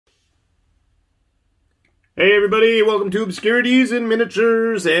Hey everybody, welcome to Obscurities in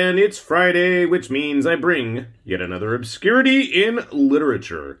Miniatures, and it's Friday, which means I bring yet another obscurity in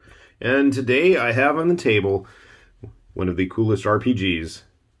literature. And today I have on the table one of the coolest RPGs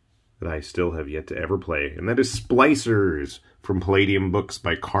that I still have yet to ever play, and that is Splicers from Palladium books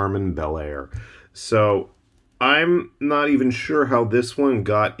by Carmen Belair. So, I'm not even sure how this one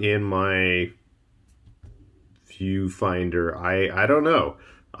got in my viewfinder. I don't know.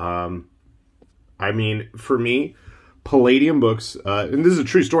 I mean, for me, Palladium books, and this is a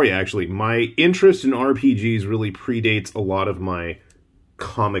true story actually, my interest in RPGs really predates a lot of my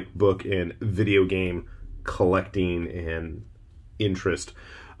comic book and video game collecting and interest.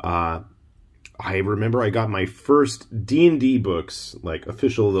 I remember I got my first D&D books, like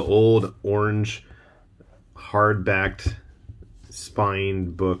official, the old orange hardbacked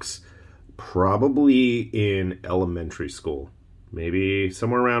spined books, probably in elementary school. Maybe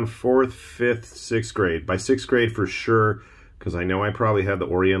somewhere around 4th, 5th, 6th grade. By 6th grade for sure, because I know I probably had the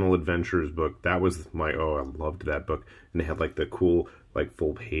Oriental Adventures book. That was my, oh, I loved that book. And they had like the cool, like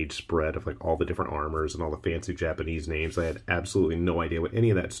full page spread of like all the different armors and all the fancy Japanese names. I had absolutely no idea what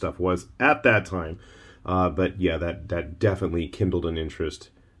any of that stuff was at that time. But yeah, that definitely kindled an interest.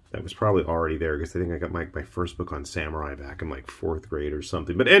 That was probably already there, because I think I got my first book on samurai back in like 4th grade or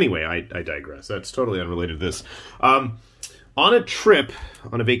something. But anyway, I digress. That's totally unrelated to this. On a trip,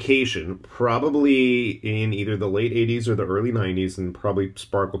 on a vacation, probably in either the late 80s or the early 90s, and probably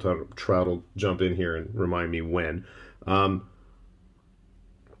Sparkle Trout will jump in here and remind me when,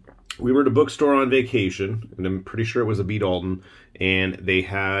 we were at a bookstore on vacation, and I'm pretty sure it was a Beat Alden, and they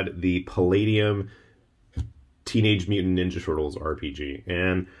had the Palladium Teenage Mutant Ninja Turtles RPG.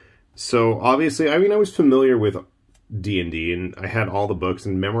 And so, obviously, I mean, I was familiar with D&D, and I had all the books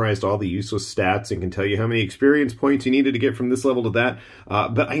and memorized all the useless stats and can tell you how many experience points you needed to get from this level to that,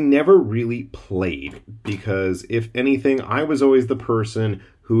 but I never really played, because if anything, I was always the person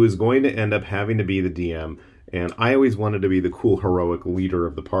who was going to end up having to be the DM, and I always wanted to be the cool heroic leader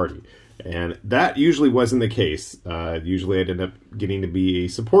of the party, and that usually wasn't the case. Usually I'd end up getting to be a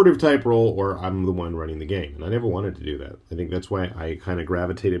supportive type role, or I'm the one running the game, and I never wanted to do that. I think that's why I kind of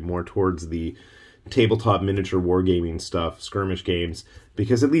gravitated more towards the tabletop miniature wargaming stuff, skirmish games,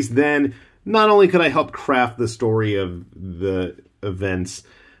 because at least then, not only could I help craft the story of the events,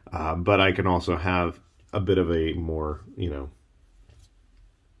 but I can also have a bit of a more, you know,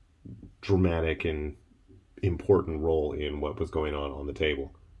 dramatic and important role in what was going on the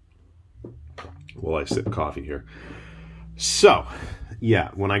table while I sip coffee here. So, yeah,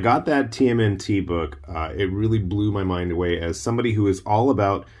 when I got that TMNT book, it really blew my mind away as somebody who is all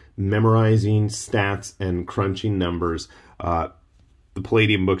about memorizing stats and crunching numbers. The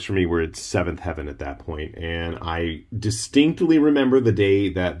Palladium books for me were at 7th heaven at that point, and I distinctly remember the day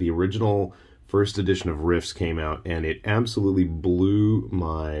that the original first edition of Rifts came out, and it absolutely blew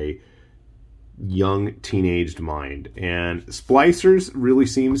my young teenaged mind. And Splicers really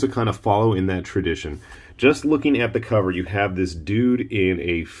seems to kind of follow in that tradition. Just looking at the cover, you have this dude in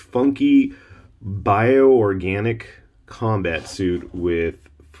a funky bioorganic combat suit with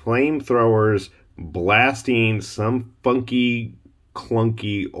flamethrowers blasting some funky,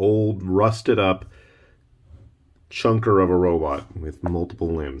 clunky, old, rusted up chunker of a robot with multiple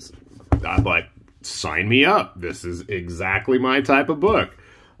limbs. I'm like, sign me up. This is exactly my type of book.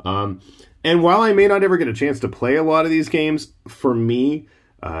 And while I may not ever get a chance to play a lot of these games, for me,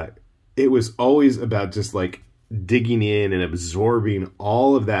 it was always about just like digging in and absorbing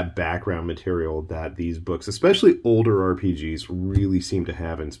all of that background material that these books, especially older RPGs, really seem to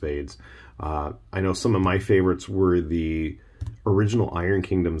have in spades. I know some of my favorites were the original Iron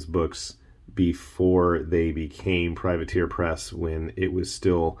Kingdoms books before they became Privateer Press, when it was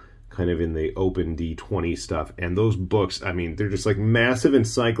still kind of in the open D20 stuff. And those books, I mean, they're just like massive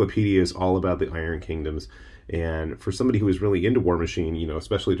encyclopedias all about the Iron Kingdoms. And for somebody who was really into War Machine, you know,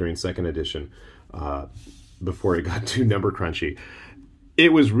 especially during 2nd edition, before it got too number crunchy,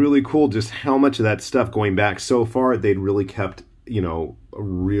 it was really cool just how much of that stuff going back so far they'd really kept, you know, a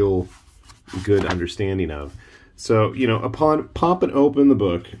real good understanding of. So, you know, upon popping open the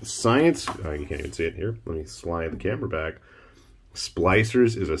book, science, oh, you can't even see it here. Let me slide the camera back.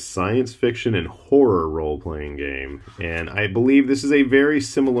 Splicers is a science fiction and horror role-playing game. And I believe this is a very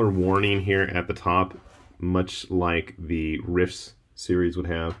similar warning here at the top, much like the Rifts series would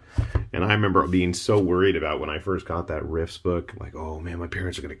have. And I remember being so worried about when I first got that Rifts book, like, oh man, my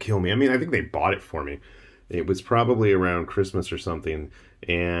parents are going to kill me. I mean, I think they bought it for me. It was probably around Christmas or something,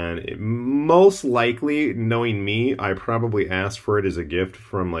 and most likely, knowing me, I probably asked for it as a gift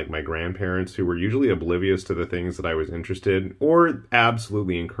from like my grandparents, who were usually oblivious to the things that I was interested in, or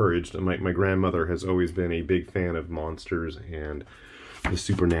absolutely encouraged. My grandmother has always been a big fan of monsters and the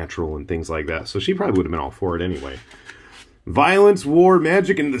supernatural and things like that, so she probably would have been all for it anyway. Violence, war,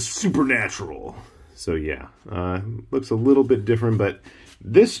 magic, and the supernatural. So yeah, looks a little bit different, but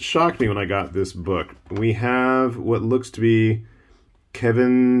this shocked me when I got this book. We have what looks to be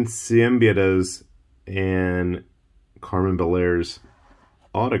Kevin Siembiera's and Carmen Belaire's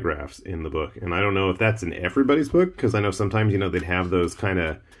autographs in the book. And I don't know if that's in everybody's book, because I know sometimes, you know, they'd have those kind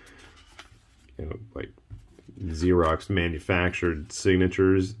of, you know, like Xerox manufactured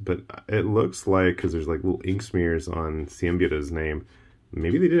signatures, but it looks like, because there's like little ink smears on Siembiera's name,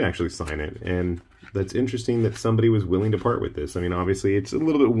 maybe they did actually sign it. And that's interesting that somebody was willing to part with this. I mean, obviously it's a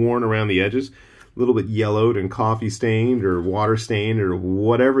little bit worn around the edges, a little bit yellowed and coffee stained or water stained or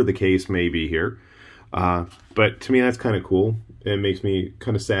whatever the case may be here. But to me, that's kind of cool. It makes me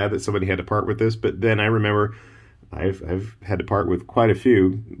kind of sad that somebody had to part with this. But then I remember I've had to part with quite a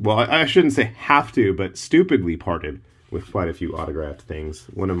few. Well, I shouldn't say have to, but stupidly parted with quite a few autographed things.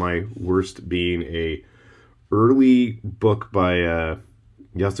 One of my worst being a early book by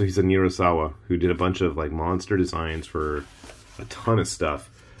Yasuhisa Nirasawa, who did a bunch of like monster designs for a ton of stuff.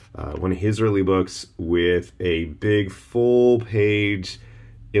 One of his early books with a big full-page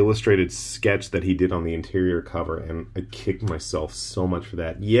illustrated sketch that he did on the interior cover, and I kicked myself so much for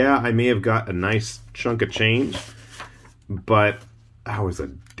that. Yeah, I may have got a nice chunk of change, but that was a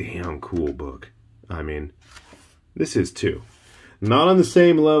damn cool book. I mean, this is too. Not on the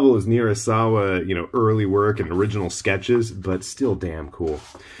same level as Nirasawa, you know, early work and original sketches, but still damn cool.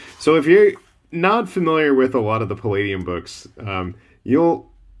 So if you're not familiar with a lot of the Palladium books,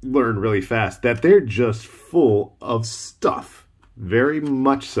 you'll learn really fast that they're just full of stuff. Very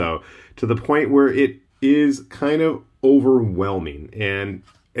much so, to the point where it is kind of overwhelming. And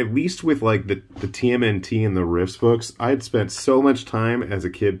at least with like the TMNT and the Rifts books, I had spent so much time as a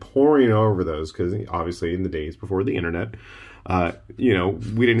kid poring over those, because obviously in the days before the internet, you know,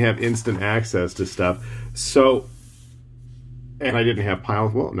 we didn't have instant access to stuff. So, and I didn't have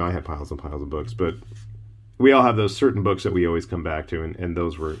piles, well, no, I had piles and piles of books, but we all have those certain books that we always come back to, and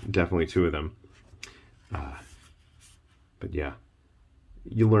those were definitely two of them. But yeah,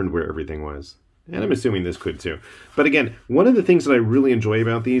 you learned where everything was. And I'm assuming this could too. But again, one of the things that I really enjoy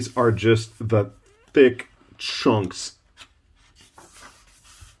about these are just the thick chunks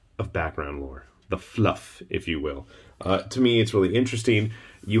of background lore. The fluff, if you will. To me, it's really interesting.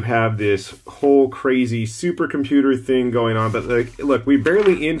 You have this whole crazy supercomputer thing going on, but like, look, we're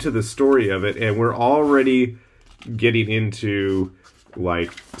barely into the story of it, and we're already getting into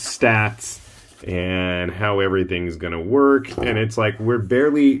like stats and how everything's gonna work, and it's like we're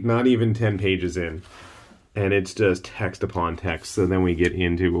barely, not even 10 pages in, and it's just text upon text. So then we get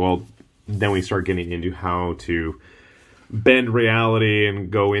into, well, then we start getting into how to bend reality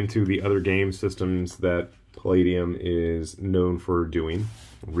and go into the other game systems that Palladium is known for doing.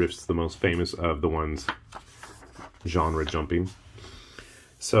 Rift's the most famous of the ones genre jumping.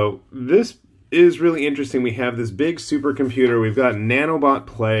 So this is really interesting. We have this big supercomputer. We've got nanobot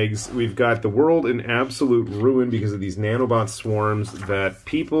plagues. We've got the world in absolute ruin because of these nanobot swarms that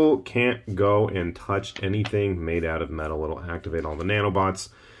people can't go and touch anything made out of metal. It'll activate all the nanobots,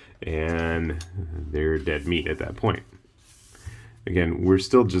 and they're dead meat at that point. Again, we're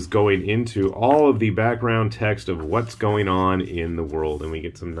still just going into all of the background text of what's going on in the world, and we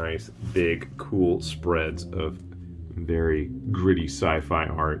get some nice, big, cool spreads of very gritty sci-fi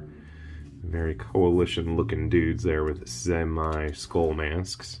art. Very coalition-looking dudes there with semi-skull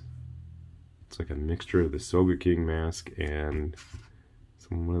masks. It's like a mixture of the Soga King mask and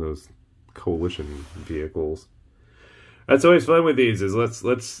one of those coalition vehicles. That's always fun with these, is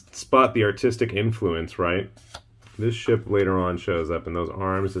let's spot the artistic influence, right? This ship later on shows up, and those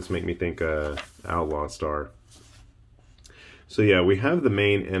arms just make me think Outlaw Star. So yeah, we have the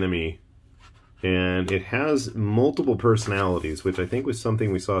main enemy, and it has multiple personalities, which I think was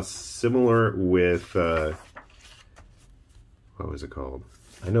something we saw similar with, what was it called?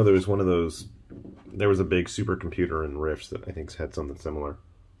 I know there was one of those, there was a big supercomputer in Rifts that I think had something similar.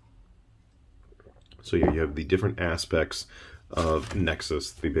 So yeah, you have the different aspects of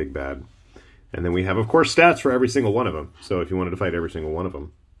Nexus, the big bad. And then we have, of course, stats for every single one of them. So if you wanted to fight every single one of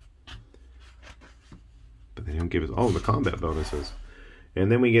them. But they don't give us, oh, the combat bonuses. And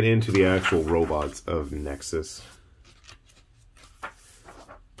then we get into the actual robots of Nexus.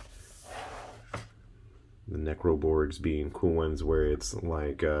 The Necroborgs being cool ones where it's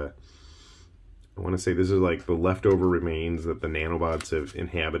like I want to say this is like the leftover remains that the nanobots have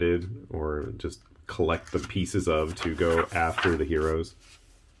inhabited or just collect the pieces of to go after the heroes.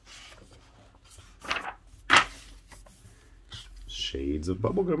 Shades of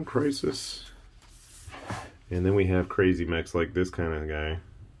Bubblegum Crisis. And then we have crazy mechs like this kind of guy.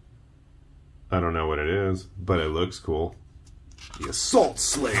 I don't know what it is, but it looks cool. The Assault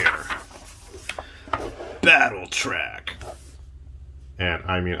Slayer. Battle Track. And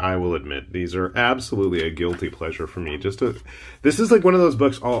I mean, I will admit, these are absolutely a guilty pleasure for me. This is like one of those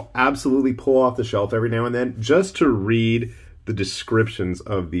books I'll absolutely pull off the shelf every now and then just to read the descriptions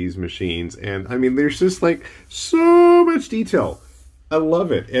of these machines. And I mean, there's just like so much detail. I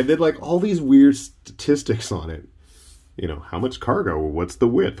love it. And then like all these weird statistics on it. You know, how much cargo? What's the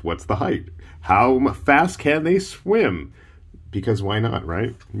width? What's the height? How fast can they swim? Because why not,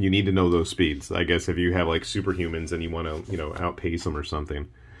 right? You need to know those speeds. I guess if you have like superhumans and you want to, you know, outpace them or something.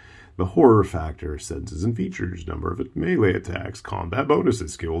 The horror factor, senses and features, number of melee attacks, combat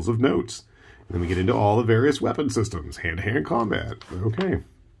bonuses, skills of notes. And then we get into all the various weapon systems, hand-to-hand combat. Okay.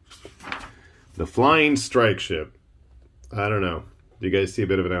 The Flying Strike Ship. I don't know. Do you guys see a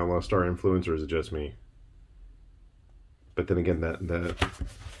bit of an Outlaw Star influence, or is it just me? But then again,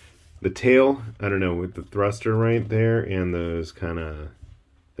 the tail, I don't know, with the thruster right there and those kind of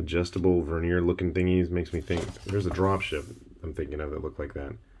adjustable vernier looking thingies makes me think there's a dropship I'm thinking of that looked like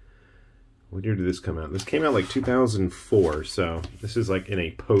that. What year did this come out? This came out like 2004, so this is like in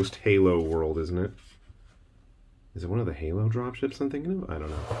a post-Halo world, isn't it? Is it one of the Halo dropships I'm thinking of? I don't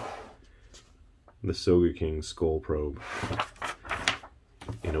know. The Soga King Skull Probe.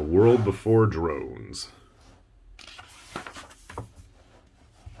 In a world before drones.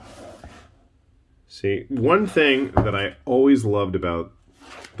 See, one thing that I always loved about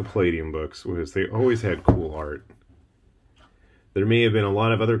the Palladium books was they always had cool art. There may have been a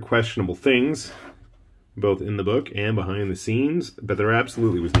lot of other questionable things, both in the book and behind the scenes, but there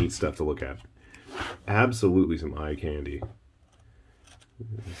absolutely was neat stuff to look at. Absolutely some eye candy.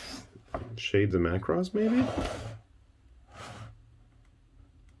 Shades of Macross, maybe?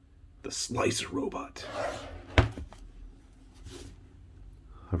 The Slicer Robot.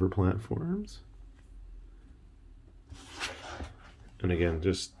 Hover platforms. And again,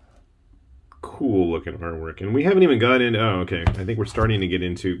 just cool looking artwork. And we haven't even got into, oh, okay. I think we're starting to get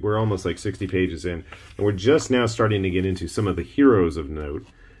into, we're almost like 60 pages in. And we're just now starting to get into some of the heroes of note.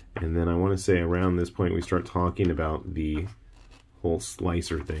 And then I want to say around this point we start talking about the whole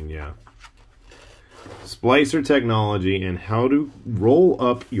slicer thing, yeah. Splicer technology and how to roll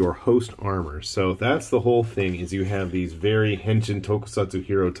up your host armor. So that's the whole thing, is you have these very henshin tokusatsu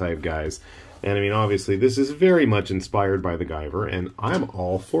hero type guys. And I mean, obviously, this is very much inspired by the Guyver, and I'm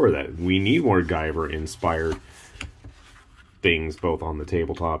all for that. We need more Guyver-inspired things, both on the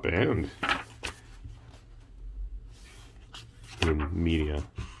tabletop and in media.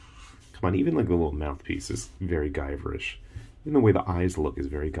 Come on, even like the little mouthpiece is very Guyverish. Even the way the eyes look is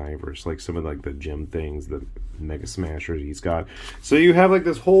very Guyverish, like some of like the gem things, the Mega Smashers he's got. So you have like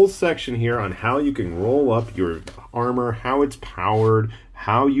this whole section here on how you can roll up your armor, how it's powered,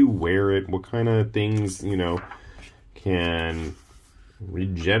 how you wear it, what kind of things, you know, can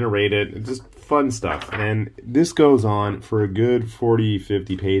regenerate it. It's just fun stuff. And this goes on for a good 40,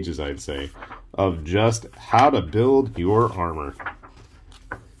 50 pages, I'd say, of just how to build your armor.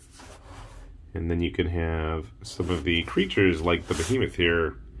 And then you can have some of the creatures like the behemoth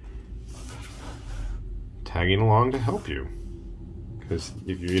here tagging along to help you. Because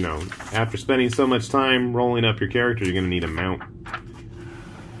if you know, after spending so much time rolling up your character, you're going to need a mount.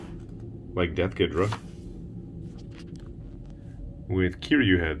 Like Death Kidra. With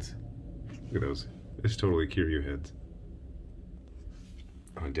Kiryu heads. Look at those. It's totally Kiryu heads.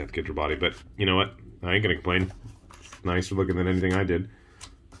 On Death Kidra body. But you know what? I ain't going to complain. It's nicer looking than anything I did.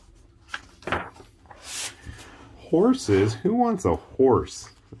 Horses? Who wants a horse?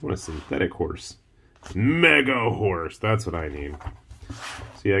 I want a synthetic horse. Mega horse! That's what I need.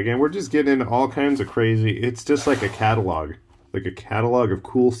 So yeah, again, we're just getting into all kinds of crazy. It's just like a catalog. Like a catalog of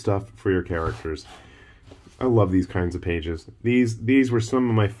cool stuff for your characters. I love these kinds of pages. These were some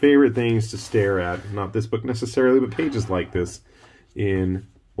of my favorite things to stare at. Not this book necessarily, but pages like this in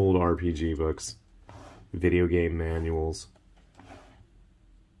old RPG books. Video game manuals.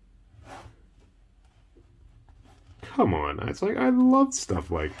 Come on, it's like, I love stuff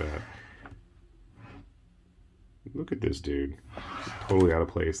like that. Look at this dude. Totally out of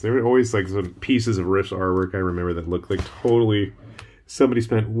place. There were always like some pieces of Rift's artwork I remember that looked like totally... Somebody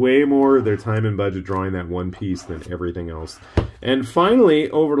spent way more of their time and budget drawing that one piece than everything else. And finally,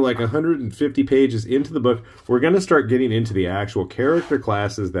 over like 150 pages into the book, we're going to start getting into the actual character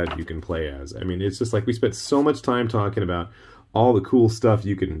classes that you can play as. I mean, it's just like we spent so much time talking about all the cool stuff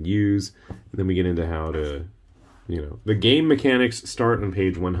you can use, and then we get into how to, you know, the game mechanics start on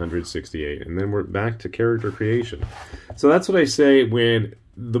page 168, and then we're back to character creation. So that's what I say when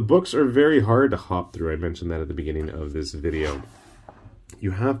the books are very hard to hop through. I mentioned that at the beginning of this video. You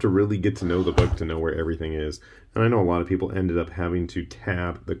have to really get to know the book to know where everything is. And I know a lot of people ended up having to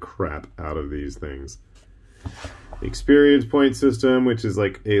tab the crap out of these things. The experience point system, which is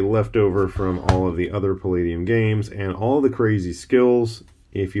like a leftover from all of the other Palladium games, and all the crazy skills.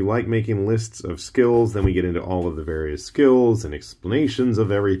 If you like making lists of skills, then we get into all of the various skills and explanations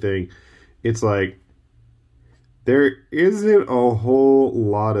of everything. It's like, there isn't a whole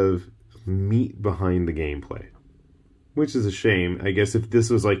lot of meat behind the gameplay. Which is a shame. I guess if this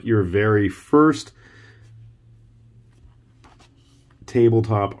was like your very first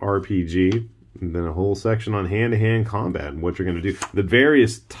tabletop RPG, then a whole section on hand-to-hand combat and what you're going to do. The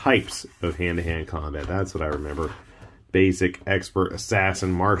various types of hand-to-hand combat. That's what I remember. Basic, expert,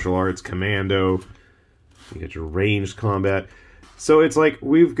 assassin, martial arts, commando. You got your ranged combat. So it's like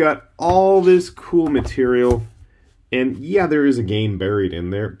we've got all this cool material. And yeah, there is a game buried in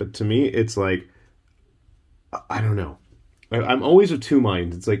there. But to me, it's like, I don't know. I'm always of two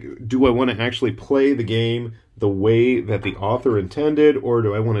minds. It's like, do I want to actually play the game the way that the author intended, or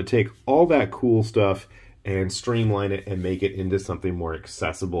do I want to take all that cool stuff and streamline it and make it into something more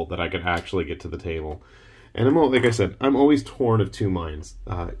accessible that I can actually get to the table? And I'm, like I said, I'm always torn of two minds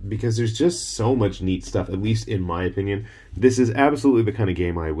because there's just so much neat stuff, at least in my opinion. This is absolutely the kind of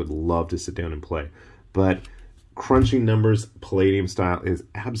game I would love to sit down and play. But crunching numbers, Palladium style, is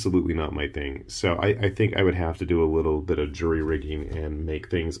absolutely not my thing. So I think I would have to do a little bit of jury rigging and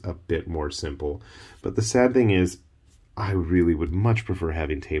make things a bit more simple. But the sad thing is, I really would much prefer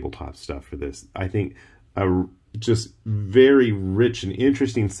having tabletop stuff for this. I think a just very rich and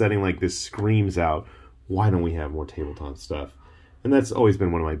interesting setting like this screams out, why don't we have more tabletop stuff? And that's always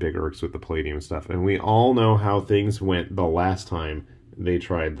been one of my big irks with the Palladium stuff. And we all know how things went the last time they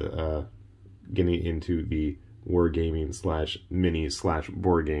tried getting into the wargaming / mini /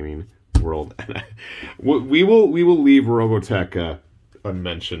 board gaming world. we will leave Robotech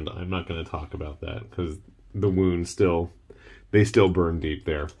unmentioned. I'm not going to talk about that because the wounds still burn deep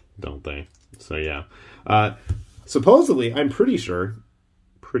there, don't they? So yeah. Supposedly, I'm pretty sure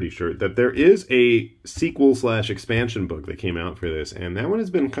that there is a sequel / expansion book that came out for this, and that one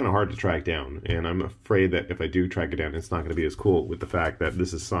has been kind of hard to track down. And I'm afraid that if I do track it down, it's not going to be as cool with the fact that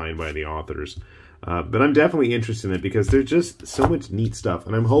this is signed by the authors. But I'm definitely interested in it because there's just so much neat stuff.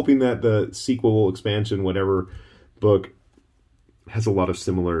 And I'm hoping that the sequel, expansion, whatever book has a lot of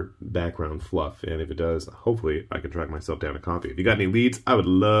similar background fluff. And if it does, hopefully I can track myself down a copy. If you got any leads, I would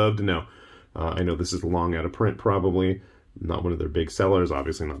love to know. I know this is long out of print, probably. Not one of their big sellers,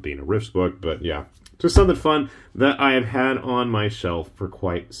 obviously not being a Rifts book. But yeah, just something fun that I have had on my shelf for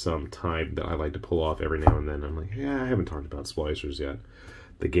quite some time that I like to pull off every now and then. I'm like, yeah, I haven't talked about Splicers yet.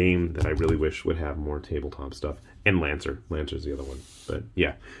 The game that I really wish would have more tabletop stuff. And Lancer. Lancer's the other one. But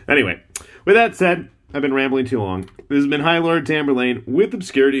yeah. Anyway, with that said, I've been rambling too long. This has been High Lord Tamberlane with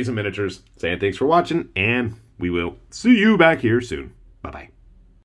Obscurities and Miniatures, saying thanks for watching, and we will see you back here soon. Bye-bye.